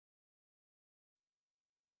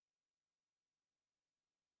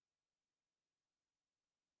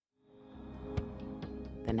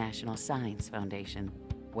the National Science Foundation,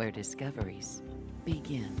 where discoveries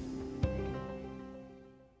begin.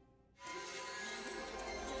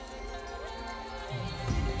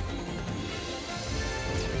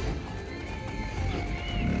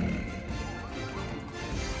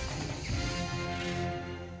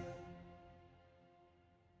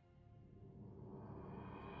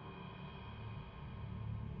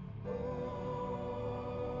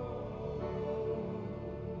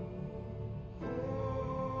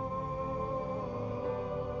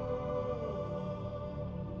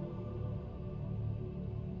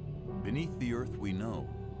 Beneath the Earth we know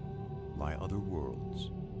lie other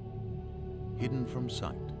worlds, hidden from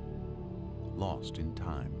sight, lost in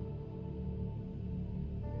time.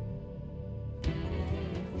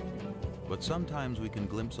 But sometimes we can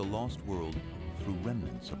glimpse a lost world through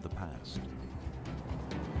remnants of the past.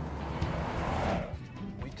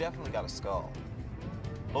 We definitely got a skull.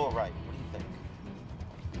 Lower right, what do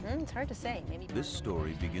you think? It's hard to say. Maybe This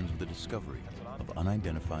story begins with the discovery of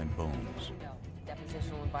unidentified bones.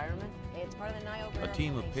 depositional environment. It's part of the Nile. A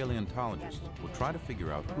team of paleontologists will try to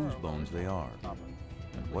figure out whose bones they are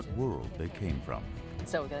and what world they came from.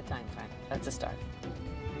 So we got a time frame. That's a start.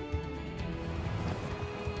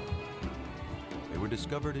 They were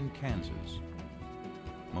discovered in Kansas,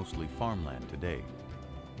 mostly farmland today.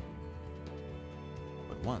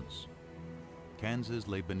 But once, Kansas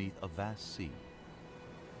lay beneath a vast sea.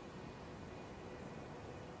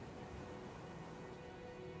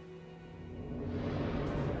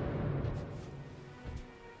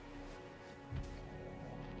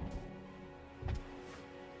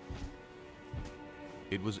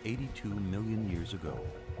 It was 82 million years ago,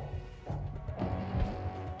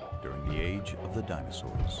 during the age of the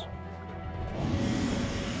dinosaurs.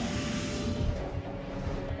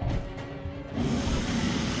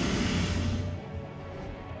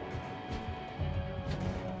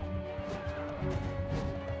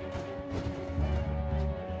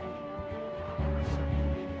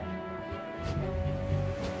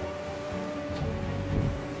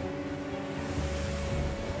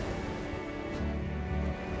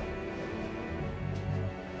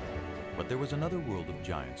 But there was another world of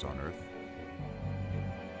giants on Earth.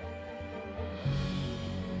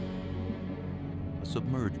 A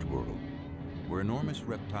submerged world, where enormous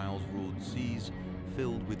reptiles ruled seas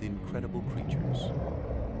filled with incredible creatures.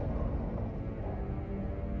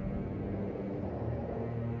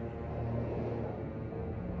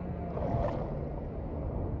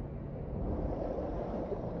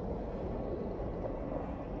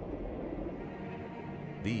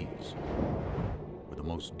 These were the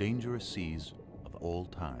most dangerous seas of all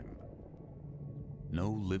time. No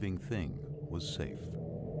living thing was safe.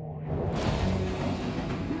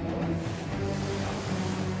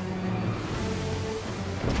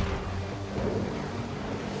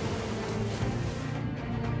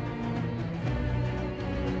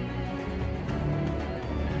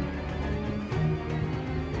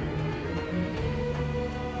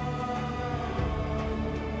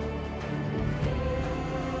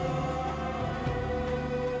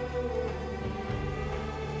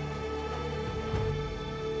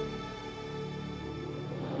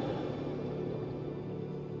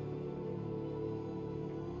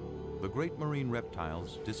 The great marine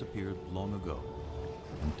reptiles disappeared long ago,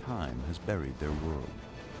 and time has buried their world.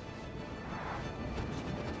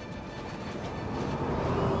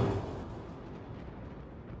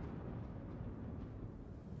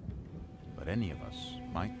 But any of us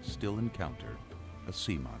might still encounter a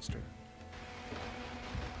sea monster.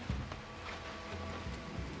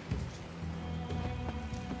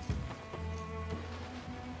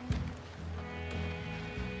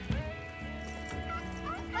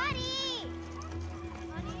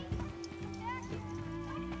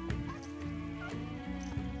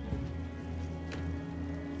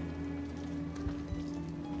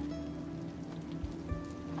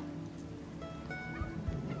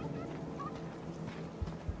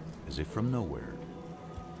 As if from nowhere,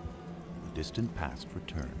 the distant past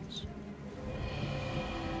returns.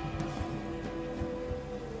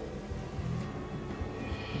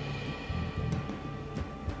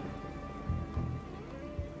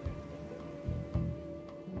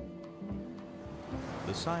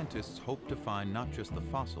 The scientists hope to find not just the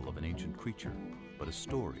fossil of an ancient creature, but a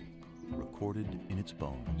story recorded in its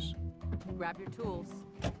bones. Grab your tools.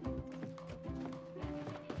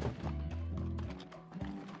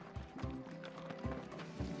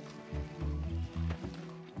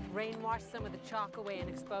 Rain washed some of the chalk away and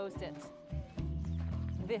exposed it.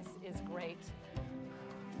 This is great.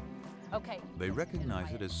 Okay. They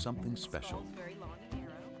recognize it as something special.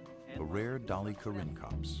 A rare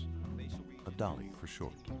Dolichorhynchops, a a dolly for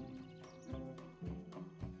short.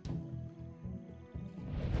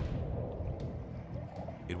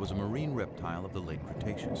 It was a marine reptile of the late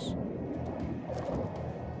Cretaceous,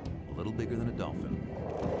 a little bigger than a dolphin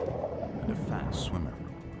and a fast swimmer.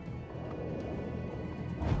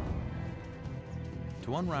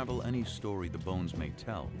 To unravel any story the bones may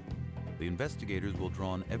tell, the investigators will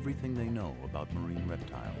draw on everything they know about marine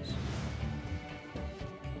reptiles.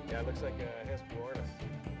 Yeah, it looks like a Hesperornis.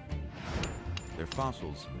 Their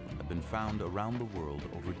fossils have been found around the world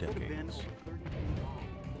over decades.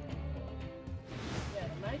 Yeah,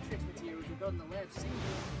 the matrix materials we've got in the lab seem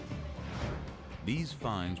These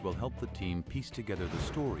finds will help the team piece together the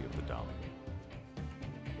story of the dolly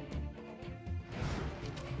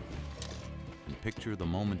and picture the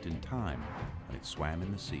moment in time when it swam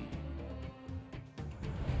in the sea.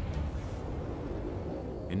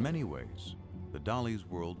 In many ways, the dolly's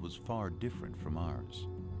world was far different from ours.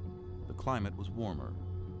 The climate was warmer,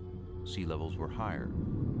 sea levels were higher,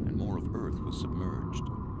 and more of Earth was submerged.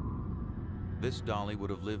 This dolly would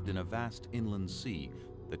have lived in a vast inland sea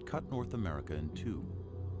that cut North America in two.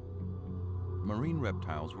 Marine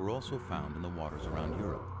reptiles were also found in the waters around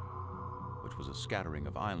Europe, which was a scattering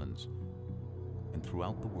of islands, and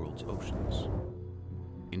throughout the world's oceans.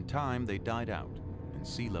 In time, they died out and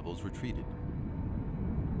sea levels retreated,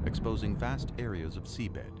 exposing vast areas of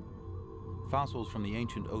seabed. Fossils from the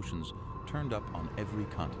ancient oceans turned up on every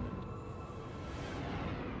continent.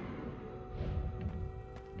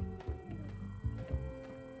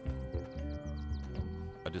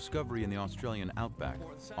 A discovery in the Australian outback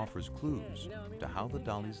offers clues to how the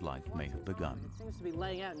dolly's life may have begun. It seems to be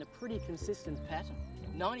laying out in a pretty consistent pattern.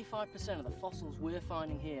 95% of the fossils we're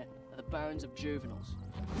finding here are the bones of juveniles.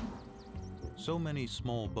 So many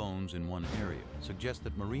small bones in one area suggest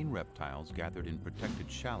that marine reptiles gathered in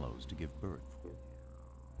protected shallows to give birth.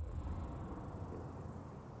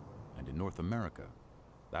 And in North America,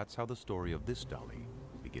 that's how the story of this dolly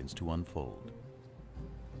begins to unfold.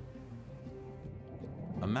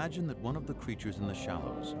 Imagine that one of the creatures in the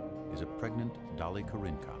shallows is a pregnant Dolly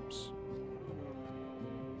corincops.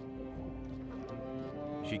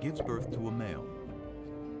 She gives birth to a male,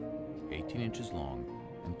 18 inches long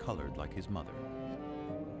and colored like his mother.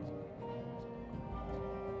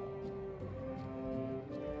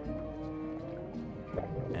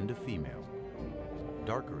 And a female,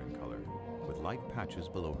 darker in color, with light patches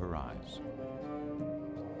below her eyes.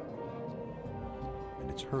 And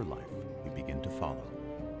it's her life we begin to follow.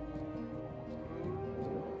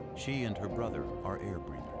 She and her brother are air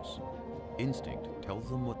breathers. Instinct tells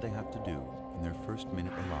them what they have to do in their first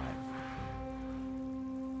minute alive.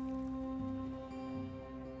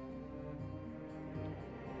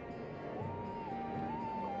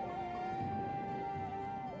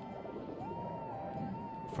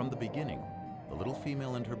 From the beginning, the little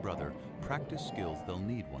female and her brother practice skills they'll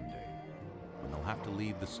need one day, when they'll have to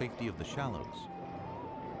leave the safety of the shallows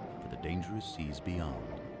for the dangerous seas beyond.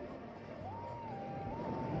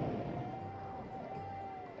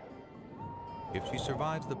 If she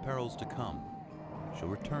survives the perils to come, she'll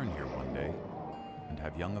return here one day and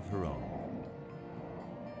have young of her own.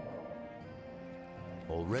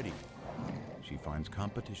 Already, she finds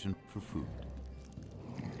competition for food.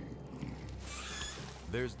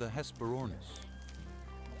 There's the Hesperornis,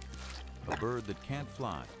 a bird that can't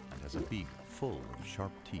fly and has a beak full of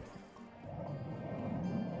sharp teeth.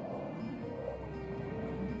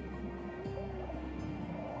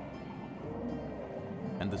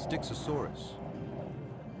 And the Styxosaurus,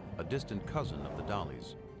 a distant cousin of the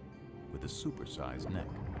dollies with a supersized neck.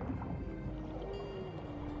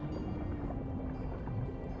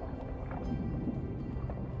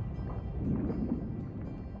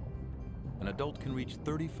 An adult can reach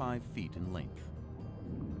 35 feet in length.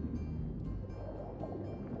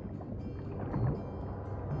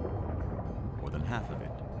 More than half of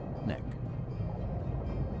it, neck.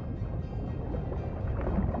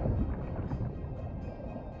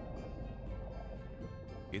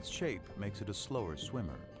 Its shape makes it a slower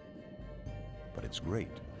swimmer, but it's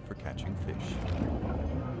great for catching fish.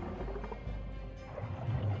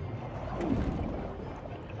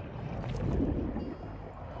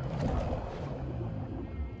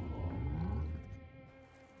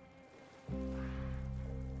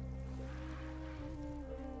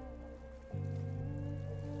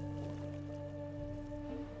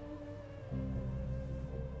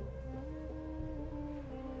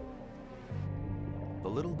 The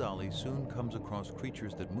little dolly soon comes across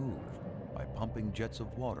creatures that move by pumping jets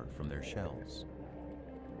of water from their shells.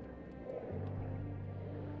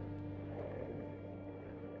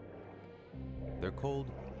 They're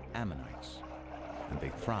called ammonites, and they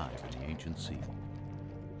thrive in the ancient sea.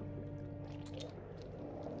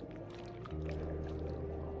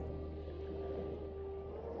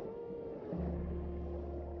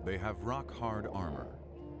 They have rock-hard armor,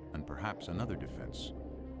 and perhaps another defense: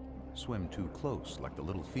 swim too close like the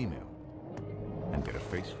little female and get a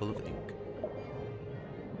face full of ink.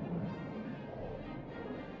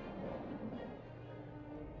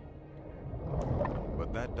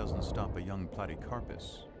 But that doesn't stop a young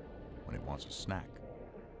platycarpus when it wants a snack.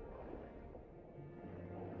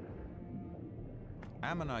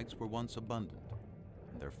 Ammonites were once abundant,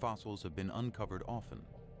 and their fossils have been uncovered often,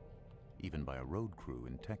 even by a road crew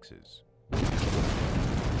in Texas.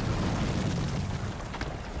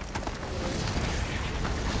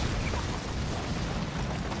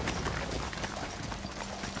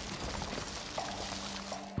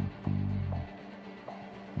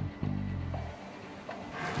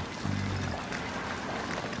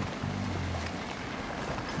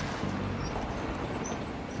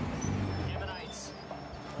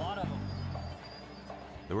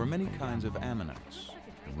 There were many kinds of ammonites,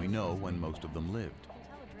 and we know when most of them lived,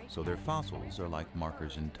 so their fossils are like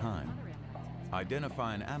markers in time.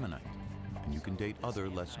 Identify an ammonite, and you can date other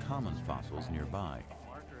less common fossils nearby.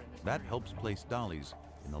 That helps place dollies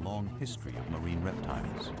in the long history of marine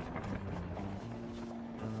reptiles.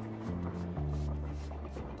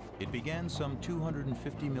 It began some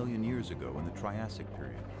 250 million years ago in the Triassic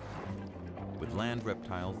period, with land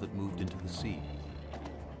reptiles that moved into the sea.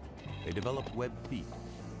 They developed webbed feet,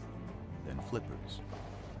 then flippers.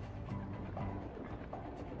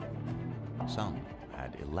 Some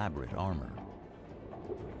had elaborate armor.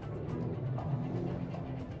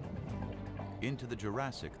 Into the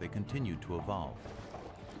Jurassic, they continued to evolve.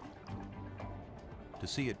 To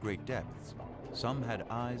see at great depths, some had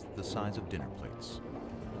eyes the size of dinner plates.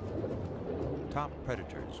 Top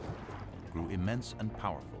predators grew immense and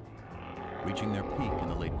powerful, reaching their peak in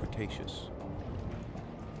the late Cretaceous,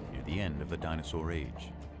 near the end of the dinosaur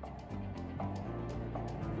age.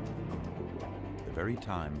 The very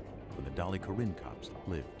time when the Dolichorhynchops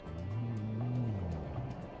lived.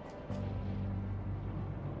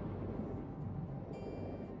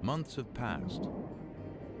 Months have passed,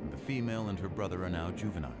 and the female and her brother are now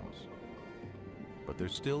juveniles. But they're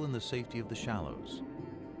still in the safety of the shallows,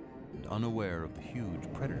 and unaware of the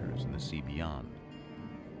huge predators in the sea beyond.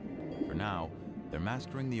 For now, they're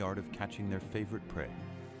mastering the art of catching their favorite prey,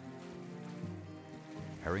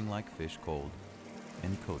 herring-like fish called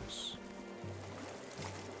Encotis.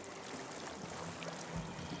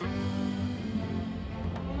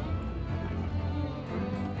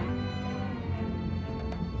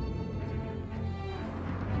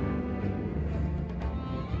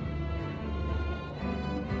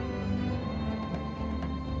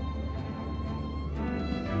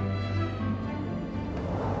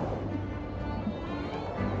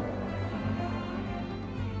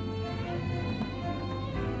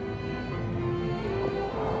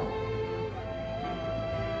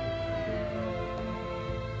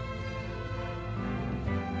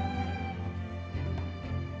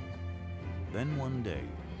 Then one day,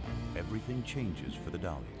 everything changes for the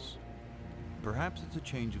dollies. Perhaps it's a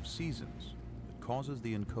change of seasons that causes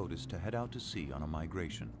the Encotis to head out to sea on a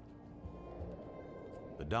migration.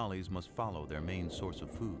 The dollies must follow their main source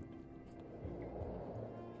of food.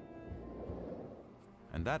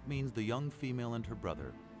 And that means the young female and her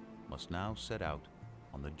brother must now set out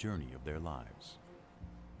on the journey of their lives,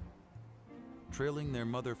 trailing their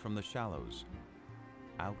mother from the shallows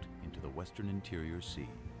out into the western interior sea.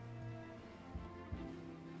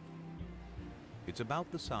 It's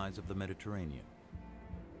about the size of the Mediterranean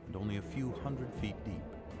and only a few 100 feet deep.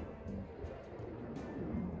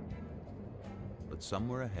 But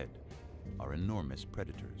somewhere ahead are enormous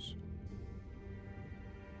predators.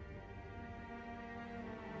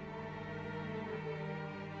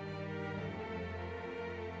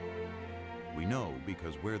 We know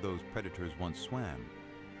because where those predators once swam,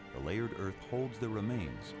 the layered earth holds their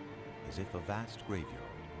remains as if a vast graveyard.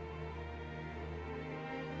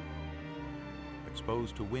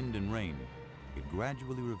 Exposed to wind and rain, it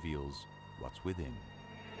gradually reveals what's within.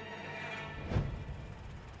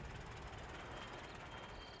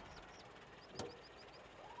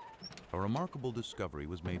 A remarkable discovery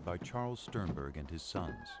was made by Charles Sternberg and his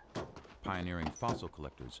sons, pioneering fossil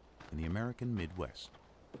collectors in the American Midwest.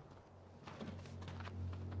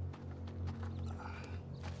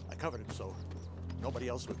 I covered it so nobody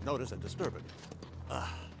else would notice and disturb it.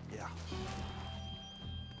 Yeah.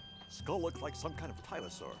 Skull looks like some kind of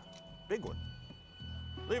tylosaur. Big one.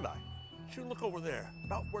 Levi, you look over there,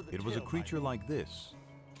 about where the It was a tail creature might like this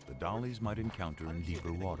the dollies might encounter in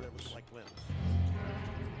deeper waters. Like limbs.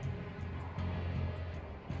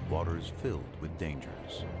 waters filled with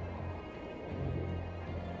dangers.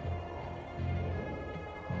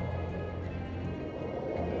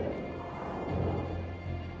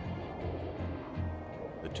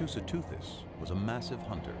 The Tusateuthis was a massive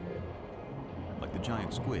hunter, like the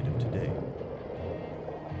giant squid of today.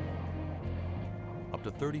 Up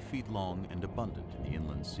to 30 feet long and abundant in the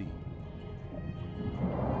inland sea.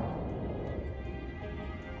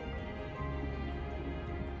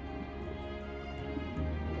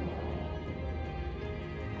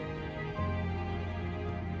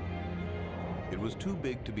 It was too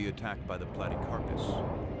big to be attacked by the platycarpus,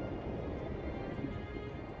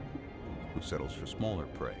 who settles for smaller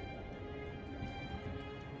prey.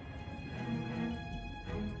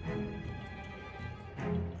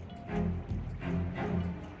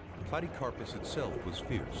 Platycarpus itself was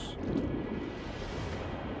fierce,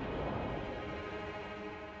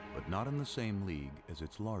 but not in the same league as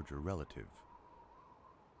its larger relative,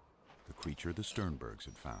 the creature the Sternbergs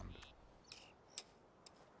had found.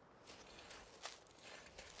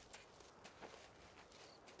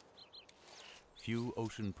 Few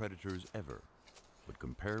ocean predators ever would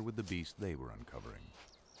compare with the beast they were uncovering.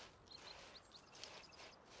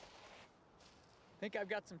 Think I've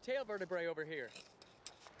got some tail vertebrae over here.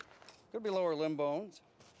 Could be lower limb bones.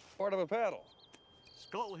 Part of a paddle.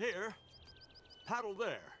 Skull here, paddle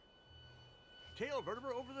there. Tail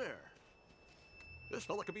vertebra over there. This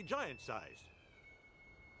fella could be giant-sized.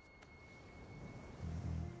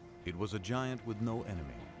 It was a giant with no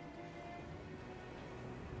enemy.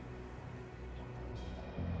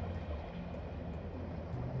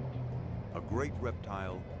 A great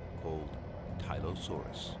reptile called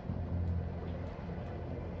Tylosaurus.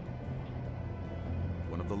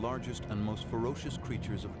 One of the largest and most ferocious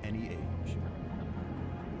creatures of any age.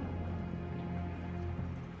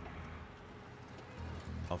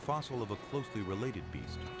 A fossil of a closely related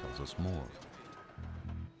beast tells us more.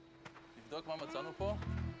 תבדוק מה מצאנו פה?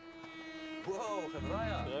 וואו,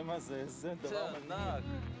 חבריה. תראה מה זה, איזה דבר ענק.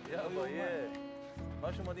 יא אביה.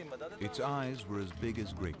 משהו מדהים, מדדת? Its eyes were as big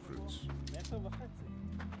as grapefruits.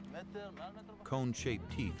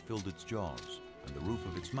 Cone-shaped teeth filled its jaws, and the roof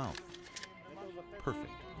of its mouth.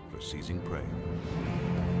 Perfect for seizing prey.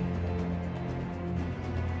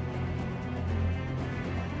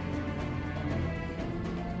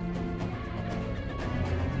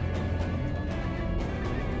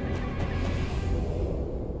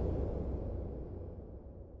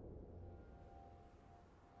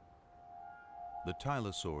 The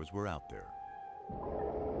Tylosaurs were out there,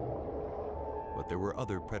 but there were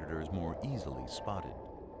other predators more easily spotted.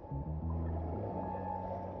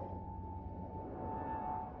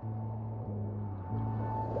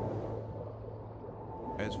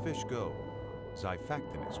 As fish go,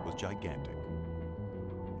 Xiphactinus was gigantic,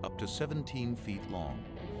 up to 17 feet long.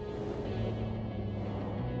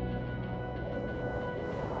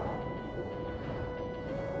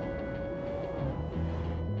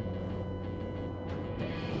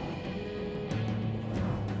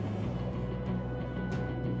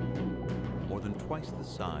 More than twice the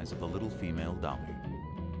size of the little female dolly.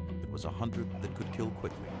 It was a hunter that could kill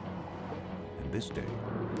quickly, and this day,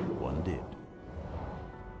 one did.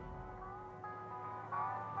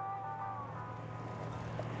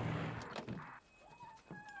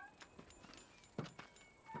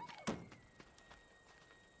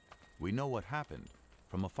 We know what happened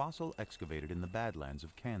from a fossil excavated in the Badlands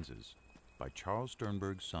of Kansas by Charles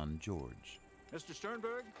Sternberg's son, George. Mr.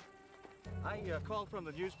 Sternberg, I called from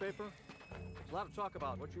the newspaper. There's a lot of talk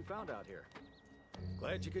about what you found out here.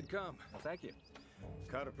 Glad you could come. Well, thank you.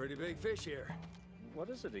 Caught a pretty big fish here. What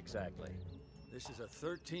is it exactly? This is a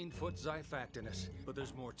 13-foot Xiphactinus, but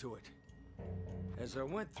there's more to it. As I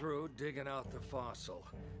went through digging out the fossil,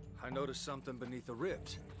 I noticed something beneath the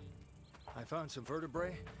ribs. I found some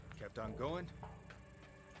vertebrae, kept on going.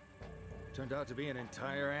 Turned out to be an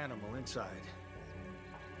entire animal inside.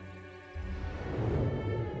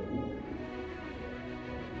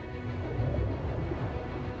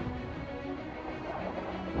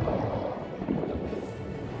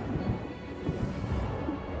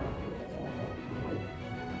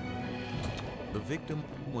 The victim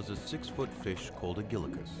was a 6-foot fish called a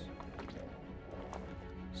Gillicus.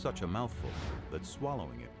 Such a mouthful that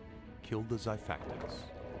swallowing it killed the Xiphactinus,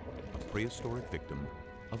 a prehistoric victim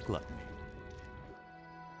of gluttony.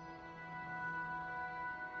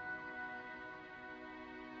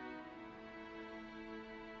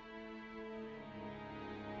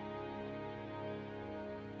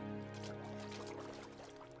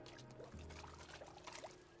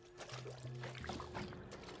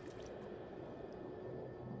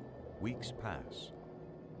 Weeks pass,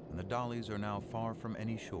 and the dollies are now far from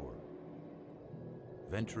any shore,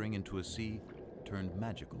 venturing into a sea turned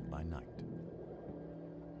magical by night.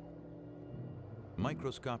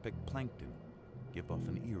 Microscopic plankton give off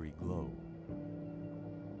an eerie glow.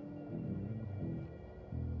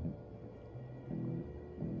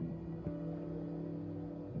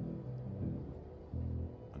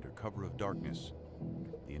 Under cover of darkness,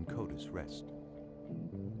 the Incotus rest,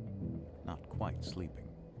 not quite sleeping.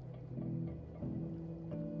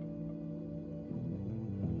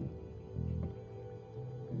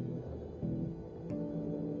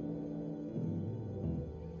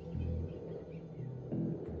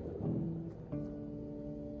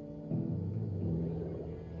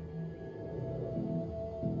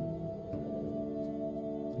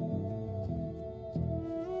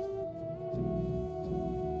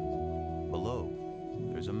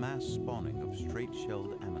 There's a mass spawning of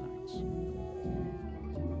straight-shelled ammonites.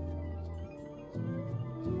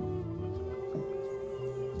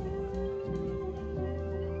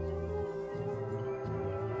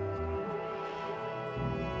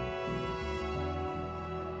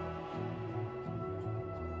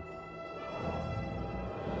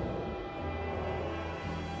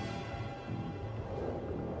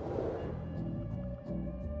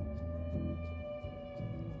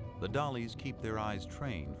 The dollies keep their eyes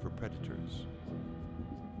trained for predators,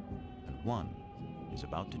 and one is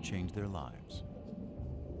about to change their lives.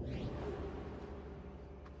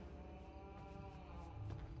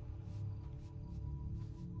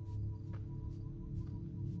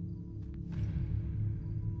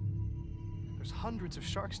 There's hundreds of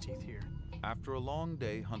shark's teeth here. After a long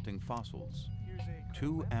day hunting fossils,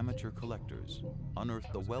 two amateur collectors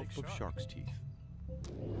unearthed the wealth of shark's teeth.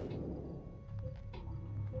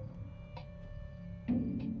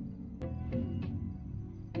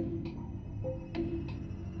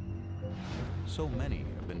 So many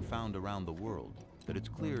have been found around the world that it's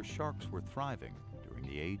clear sharks were thriving during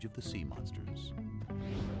the age of the sea monsters.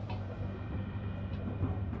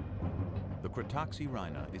 The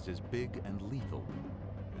Cratoxyrhina is as big and lethal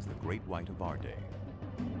as the great white of our day.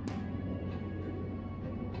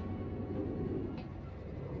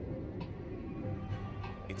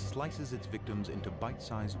 It slices its victims into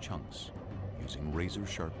bite-sized chunks using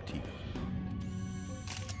razor-sharp teeth.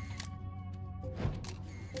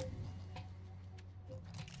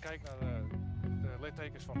 Kijk naar de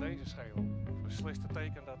littekens van deze schedel. Beslist het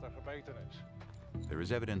teken dat er gebeten is. There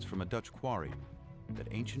is evidence from a Dutch quarry that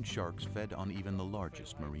ancient sharks fed on even the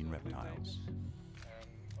largest marine reptiles,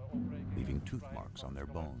 leaving tooth marks on their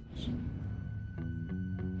bones.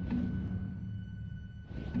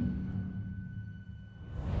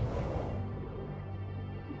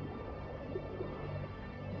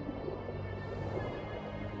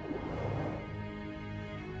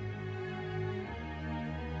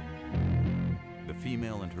 The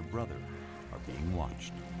female and her brother are being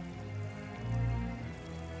watched.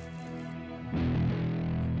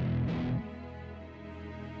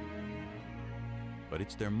 But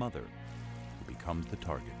it's their mother who becomes the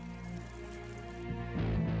target.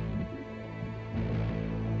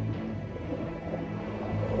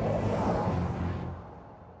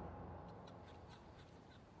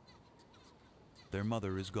 Their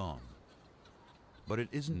mother is gone, but it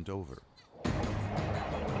isn't over.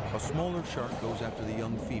 A smaller shark goes after the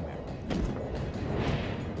young female.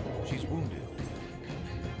 She's wounded,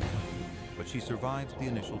 but she survives the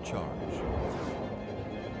initial charge.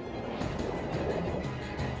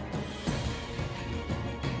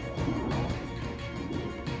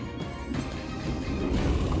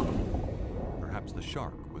 Perhaps the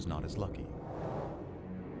shark was not as lucky.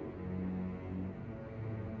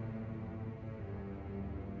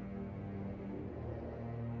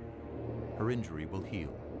 Her injury will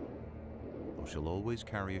heal, though she'll always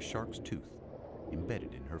carry a shark's tooth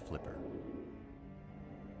embedded in her flipper.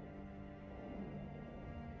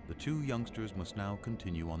 The two youngsters must now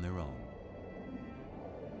continue on their own.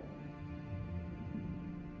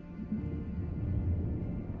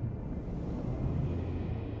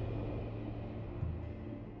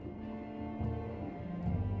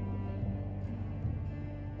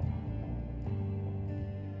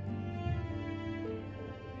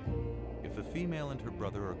 If the female and her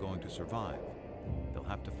brother are going to survive, they'll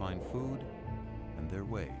have to find food and their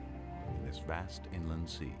way in this vast inland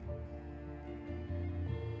sea.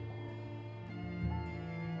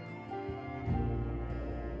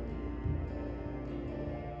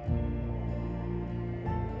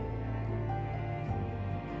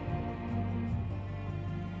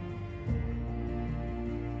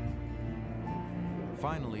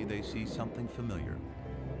 Finally, they see something familiar.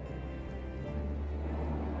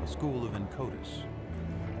 A school of Incotus,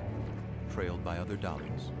 trailed by other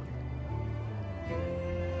dollies.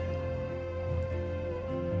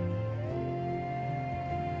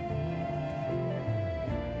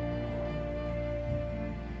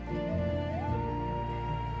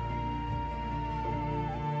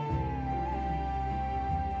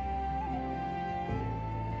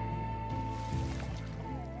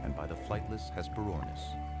 And by the flightless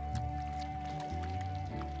Hesperornis.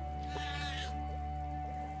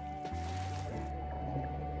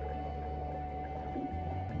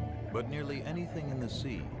 But nearly anything in the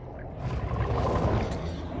sea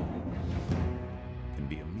can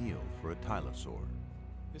be a meal for a tylosaur.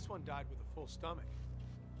 This one died with a full stomach.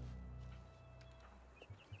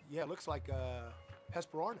 Yeah, it looks like a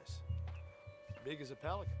Hesperornis. Big as a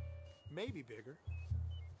pelican. Maybe bigger.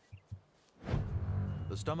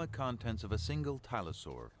 The stomach contents of a single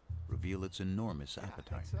tylosaur reveal its enormous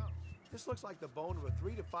appetite. I think so. This looks like the bone of a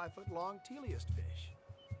 3 to 5 foot long teleost fish.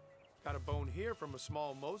 Got a bone here from a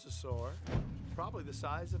small mosasaur, probably the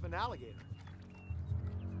size of an alligator.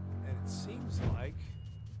 And it seems like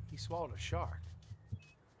he swallowed a shark.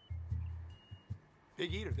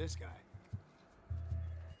 Big eater, this guy.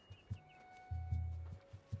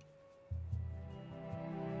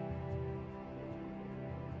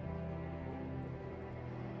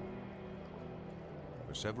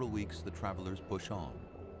 For several weeks, the travelers push on.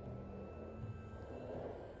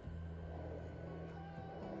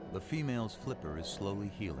 The female's flipper is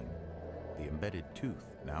slowly healing, the embedded tooth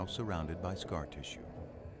now surrounded by scar tissue.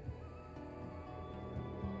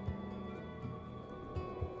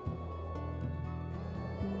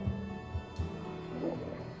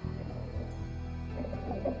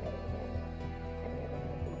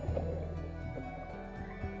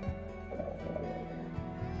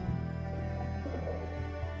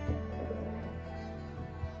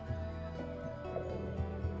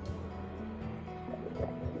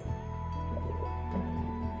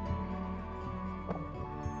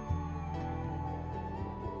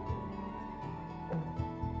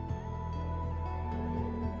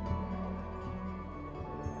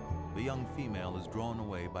 The young female is drawn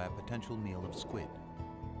away by a potential meal of squid.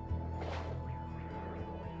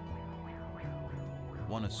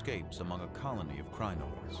 One escapes among a colony of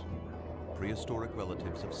crinoids, prehistoric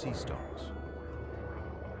relatives of sea stars,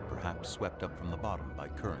 perhaps swept up from the bottom by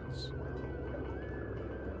currents.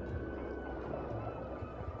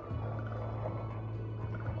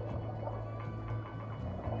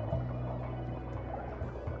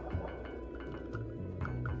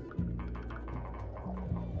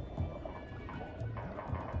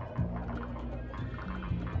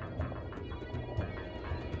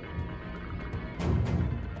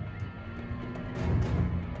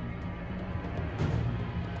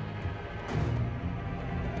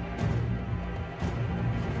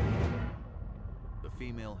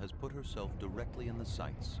 Has put herself directly in the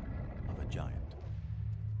sights of a giant.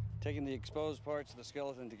 Taking the exposed parts of the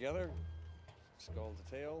skeleton together, skull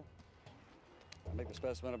to tail, I make the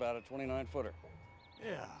specimen about a 29-footer.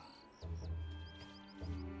 Yeah.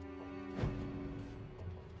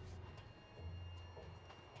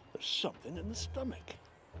 There's something in the stomach.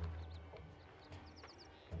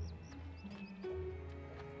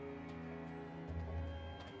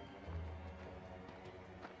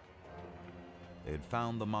 They had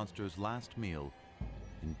found the monster's last meal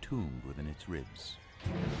entombed within its ribs.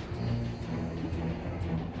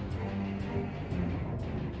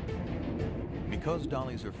 Because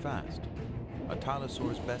dollies are fast, a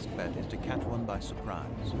tylosaur's best bet is to catch one by surprise.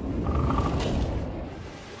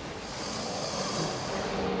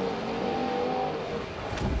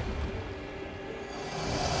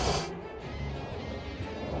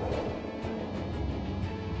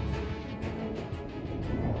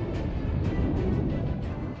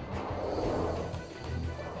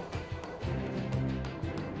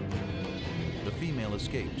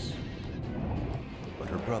 Escapes, but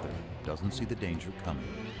her brother doesn't see the danger coming.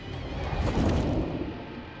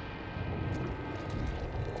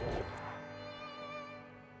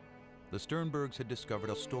 The Sternbergs had discovered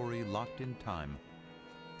a story locked in time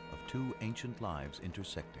of two ancient lives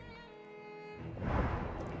intersecting.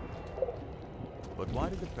 But why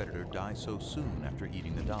did the predator die so soon after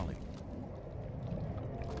eating the dolly?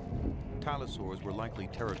 Tylosaurs were likely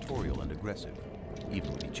territorial and aggressive,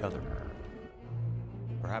 even with each other.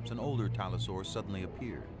 Perhaps an older tylosaur suddenly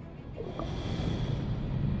appeared.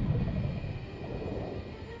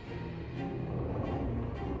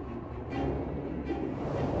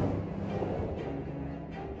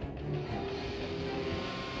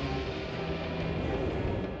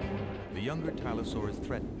 The younger tylosaur is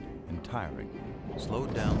threatened and tiring,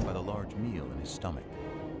 slowed down by the large meal in his stomach.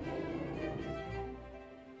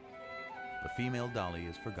 The female dolly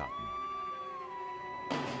is forgotten.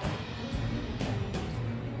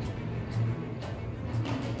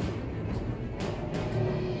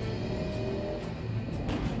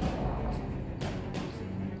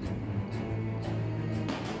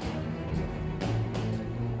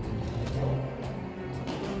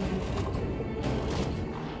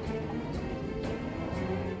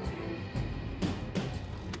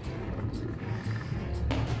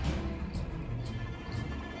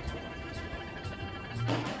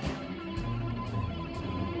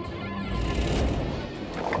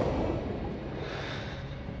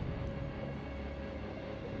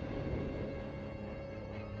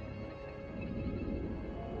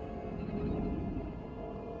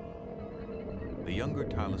 The younger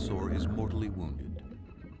Tylosaur is mortally wounded.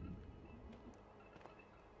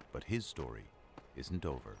 But his story isn't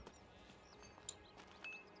over.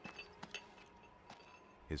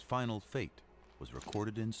 His final fate was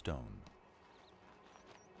recorded in stone.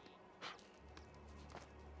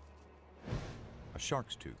 A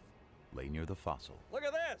shark's tooth lay near the fossil. Look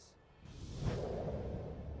at this!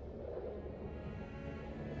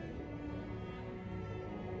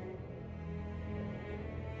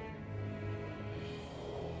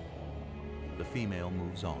 The female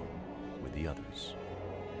moves on with the others.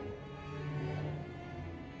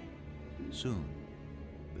 Soon,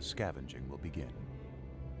 the scavenging will begin.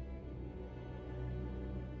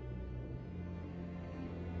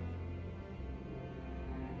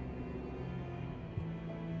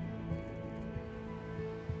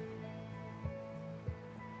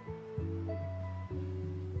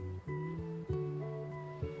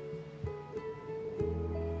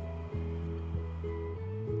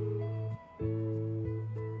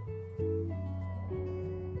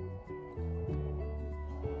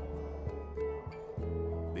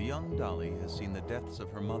 The young Dolly has seen the deaths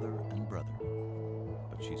of her mother and brother,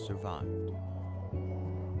 but she survived.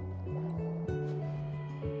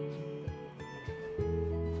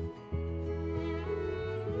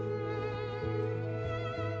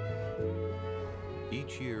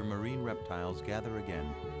 Each year, marine reptiles gather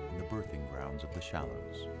again in the birthing grounds of the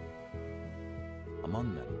shallows.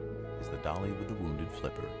 Among them is the dolly with the wounded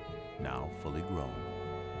flipper, now fully grown.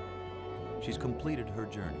 She's completed her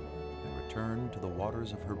journey and returned to the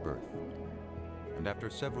waters of her birth. And after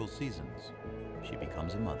several seasons, she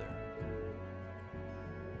becomes a mother.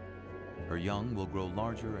 Her young will grow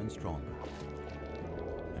larger and stronger,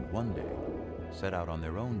 and one day set out on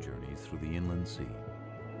their own journeys through the inland sea.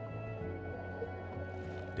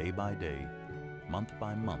 Day by day, month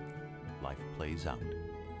by month, life plays out.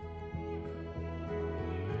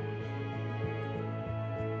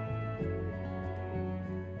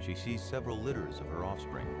 She sees several litters of her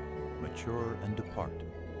offspring mature and depart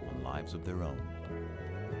on lives of their own.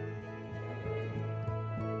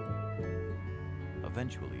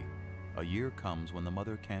 Eventually, a year comes when the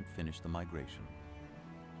mother can't finish the migration.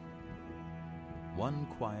 One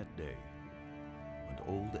quiet day, when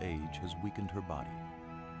old age has weakened her body,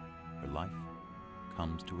 her life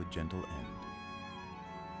comes to a gentle end.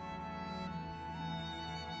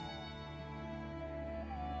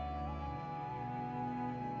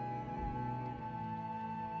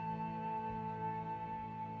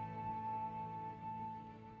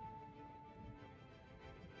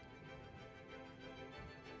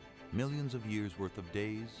 Millions of years worth of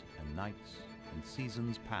days and nights and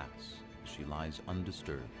seasons pass as she lies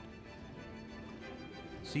undisturbed.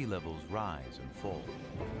 Sea levels rise and fall.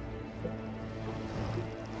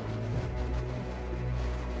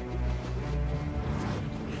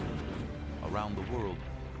 Around the world,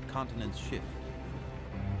 continents shift.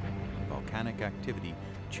 And volcanic activity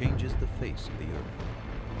changes the face of the Earth.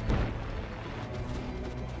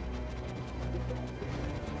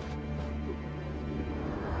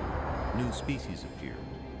 New species appear,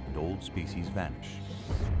 and old species vanish,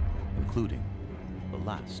 including the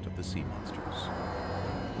last of the sea monsters.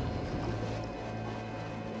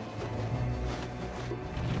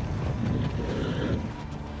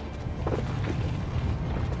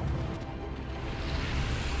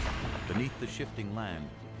 Beneath the shifting land,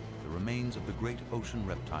 the remains of the great ocean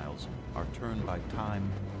reptiles are turned by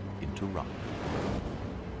time into rock.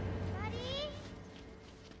 Daddy?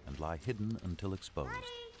 And lie hidden until exposed. Daddy?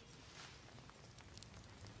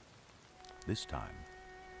 This time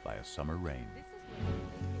by a summer rain.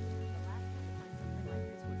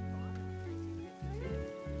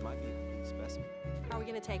 Might be a specimen. How are we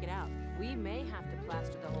going to take it out? We may have to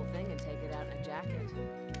plaster the whole thing and take it out in a jacket.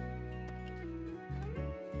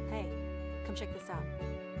 Hey, come check this out.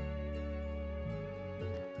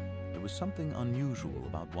 There was something unusual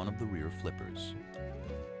about one of the rear flippers.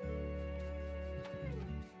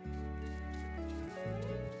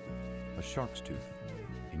 a shark's tooth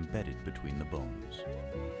embedded between the bones.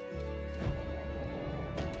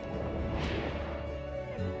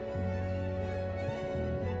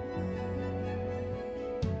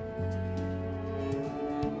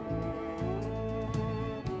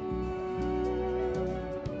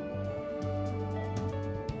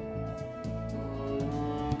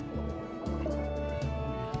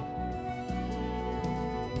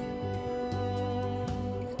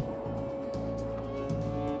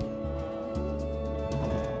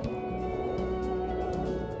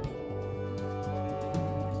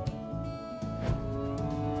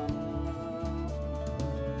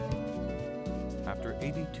 After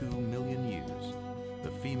 82 million years,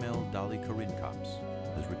 the female Dolly Corincops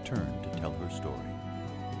has returned to tell her story.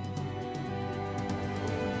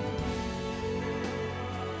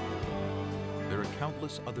 There are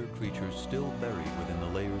countless other creatures still buried within the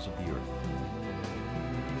layers of the earth,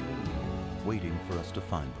 waiting for us to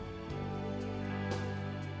find them,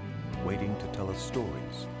 waiting to tell us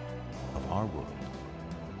stories of our world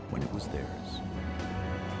when it was theirs.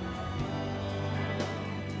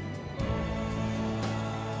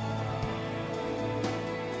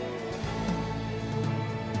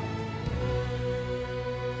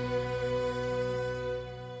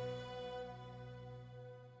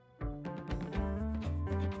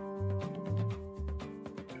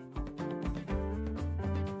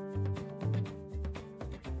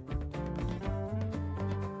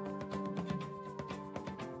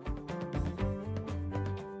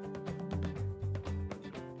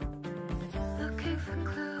 Looking for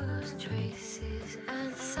clues, traces,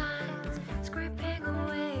 and signs, scraping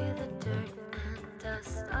away the dirt and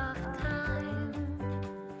dust of time.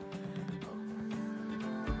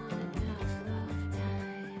 The dust of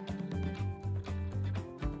time.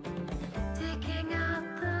 Digging out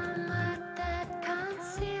the mud that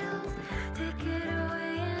conceals, take it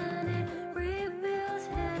away and it reveals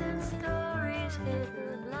hidden stories,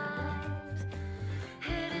 hidden lives,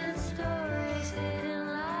 hidden stories, hidden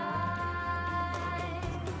lives.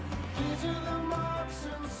 These are the marks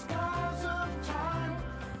and scars of time.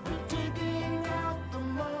 We're digging out the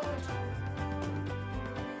mud.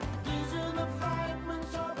 These are the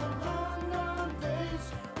fragments of the long gone days.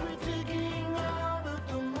 We're digging out of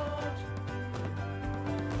the mud.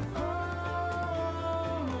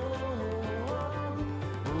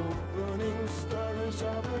 Opening stories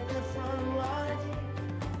of a different life.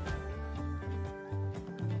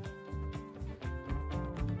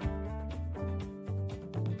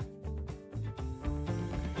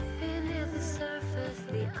 Beneath the surface,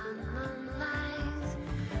 the unknown lies,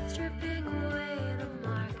 stripping away the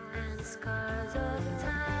mark and scars of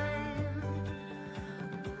time.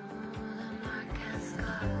 The mark and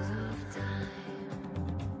scars of time.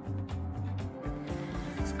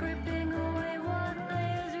 Scraping away what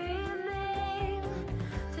layers remain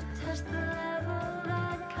to test the level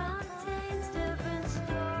that contains different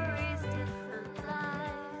stories, different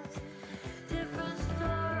lives, different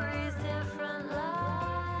stories, different lives.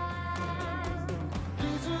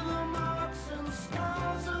 These are the